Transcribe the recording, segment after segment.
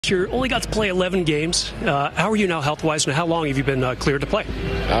You only got to play 11 games. How are you now health-wise, and how long have you been cleared to play?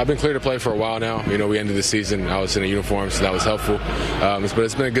 I've been cleared to play for a while now. You know, we ended the season. I was in a uniform, so that was helpful. But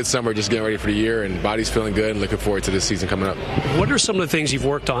it's been a good summer, just getting ready for the year, and body's feeling good, and looking forward to this season coming up. What are some of the things you've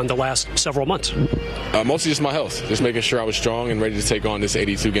worked on the last several months? Mostly just my health, just making sure I was strong and ready to take on this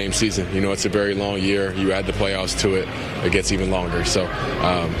 82-game season. You know, it's a very long year. You add the playoffs to it, it gets even longer. So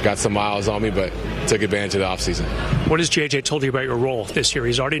got some miles on me, but took advantage of the offseason. What has JJ told you about your role this year?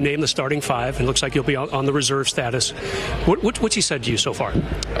 He's already named the starting five, and looks like you'll be on the reserve status. What's he said to you so far?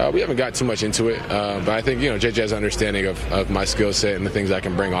 We haven't got too much into it, but I think, JJ has an understanding of my skill set and the things I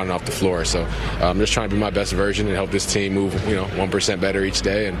can bring on and off the floor. So I'm just trying to be my best version and help this team move, 1% better each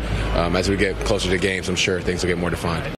day. And as we get closer to games, I'm sure things will get more defined.